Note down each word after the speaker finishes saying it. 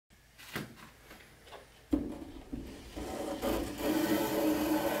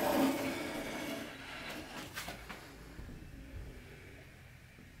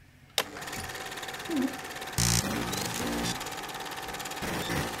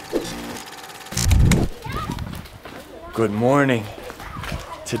Good morning.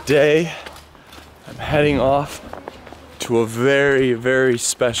 Today, I'm heading off to a very, very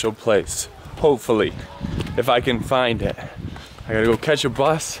special place. Hopefully, if I can find it. I gotta go catch a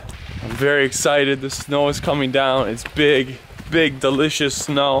bus. I'm very excited. The snow is coming down. It's big, big, delicious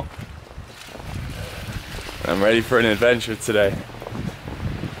snow. I'm ready for an adventure today.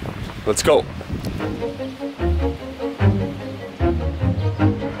 Let's go.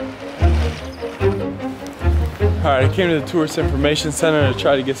 Alright, I came to the Tourist Information Center to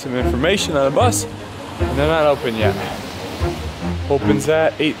try to get some information on the bus, and they're not open yet. Opens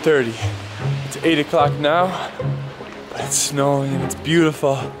at 8:30. It's 8 o'clock now, but it's snowing and it's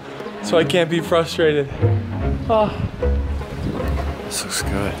beautiful, so I can't be frustrated. Oh, this looks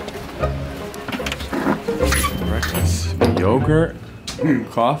good. Breakfast, yogurt,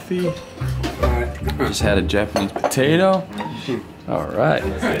 coffee. Just had a Japanese potato. All right.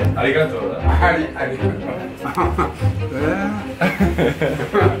 Arigato.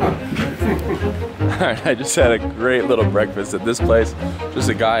 All right, I just had a great little breakfast at this place. Just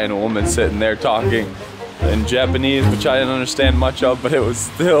a guy and a woman sitting there talking in Japanese, which I didn't understand much of, but it was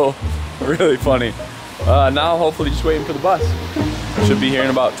still really funny. Now, hopefully, just waiting for the bus. Should be here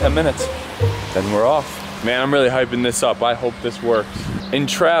in about 10 minutes. Then we're off. Man, I'm really hyping this up. I hope this works. In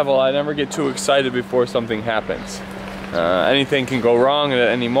travel, I never get too excited before something happens. Anything can go wrong at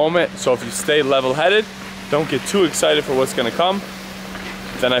any moment, so if you stay level-headed, don't get too excited for what's gonna come,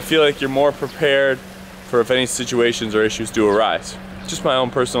 then I feel like you're more prepared for if any situations or issues do arise. Just my own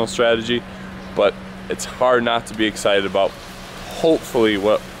personal strategy, but it's hard not to be excited about hopefully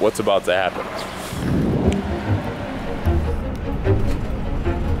what's about to happen.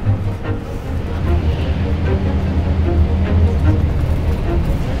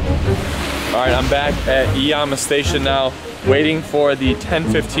 All right, I'm back at Iyama Station now, waiting for the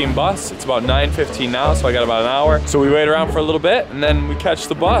 10:15 bus. It's about 9:15 now, so I got about an hour. So we wait around for a little bit, and then we catch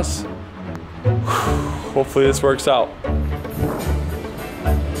the bus. Hopefully this works out.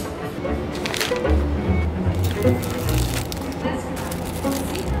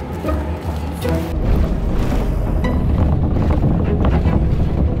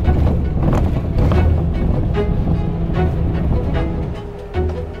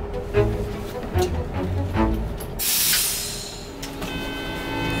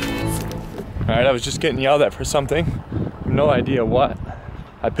 Alright, I was just getting yelled at for something. I have no idea what.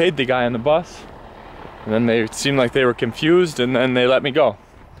 I paid the guy on the bus, and then they seemed like they were confused, and then they let me go.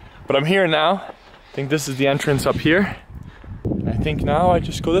 But I'm here now. I think this is the entrance up here. I think now I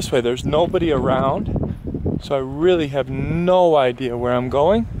just go this way. There's nobody around, so I really have no idea where I'm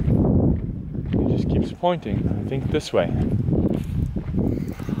going. He just keeps pointing. I think this way.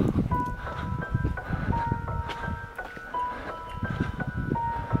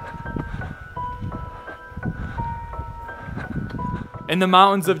 In the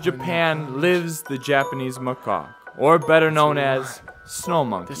mountains of Japan lives the Japanese macaque, or better known as snow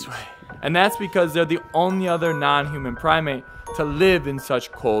monkeys. This way. And that's because they're the only other non-human primate to live in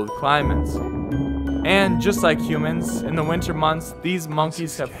such cold climates. And just like humans, in the winter months, these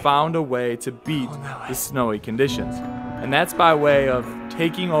monkeys have found a way to beat the snowy conditions. And that's by way of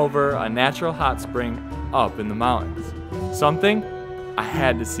taking over a natural hot spring up in the mountains. Something I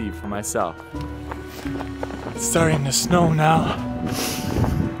had to see for myself. It's starting to snow now.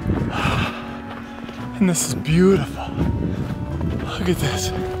 And this is beautiful. Look at this.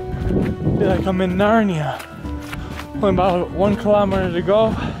 I feel like I'm in Narnia. Only about 1 kilometer to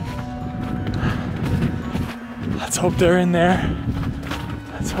go. Let's hope they're in there.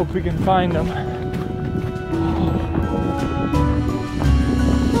 Let's hope we can find them.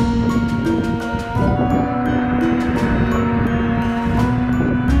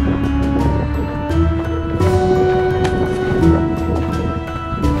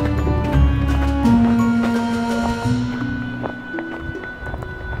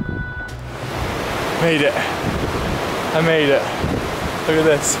 Made it. I made it. Look at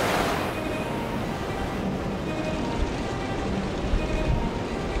this.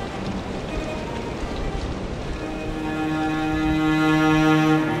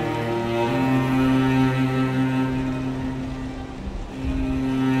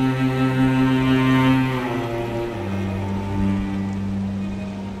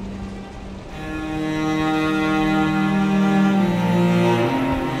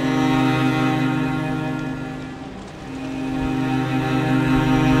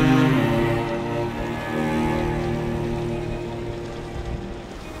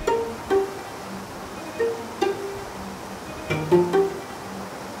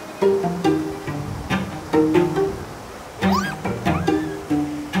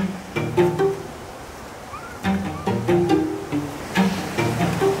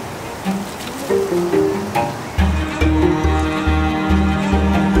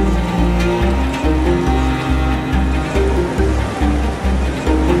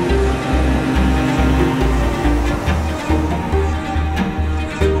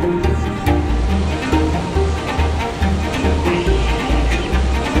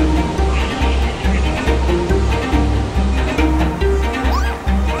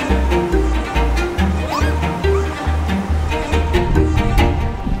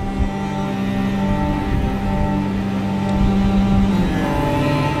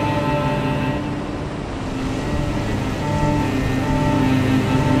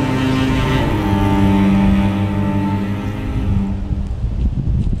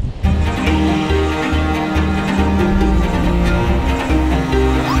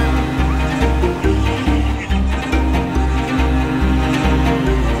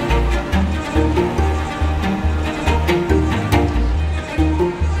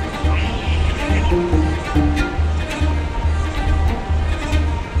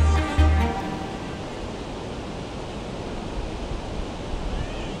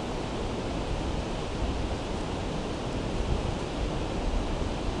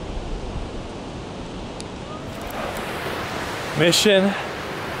 Mission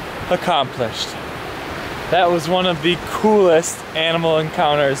accomplished. That was one of the coolest animal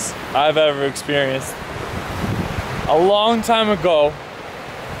encounters I've ever experienced. A long time ago,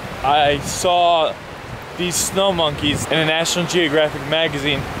 I saw these snow monkeys in a National Geographic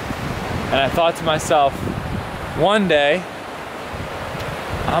magazine, and I thought to myself, one day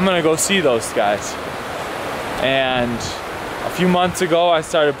I'm gonna go see those guys. And a few months ago I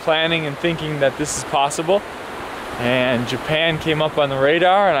started planning and thinking that this is possible, and Japan came up on the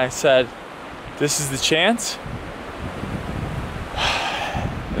radar, and I said, this is the chance.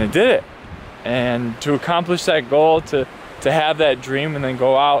 And I did it. And to accomplish that goal, to have that dream and then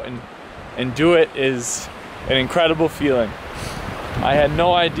go out and do it is an incredible feeling. I had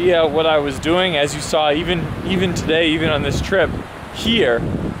no idea what I was doing, as you saw, even today, even on this trip here,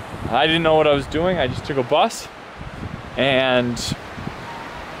 I didn't know what I was doing. I just took a bus and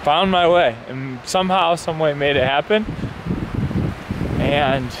found my way, and somehow, some way made it happen.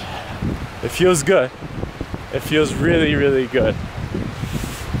 And it feels good. It feels really, really good.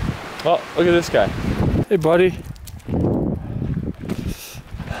 Well, look at this guy. Hey, buddy.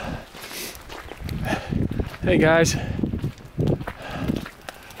 Hey, guys.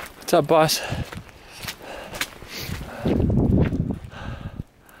 What's up, boss?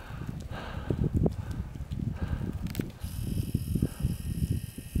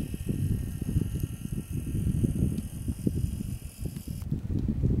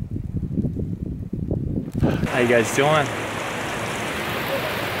 How you guys doing?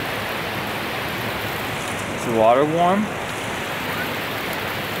 Is the water warm?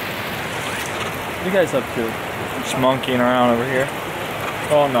 What are you guys up to? Just monkeying around over here.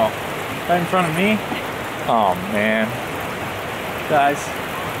 Oh no. Right in front of me? Oh man. Guys.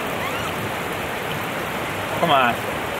 Come on.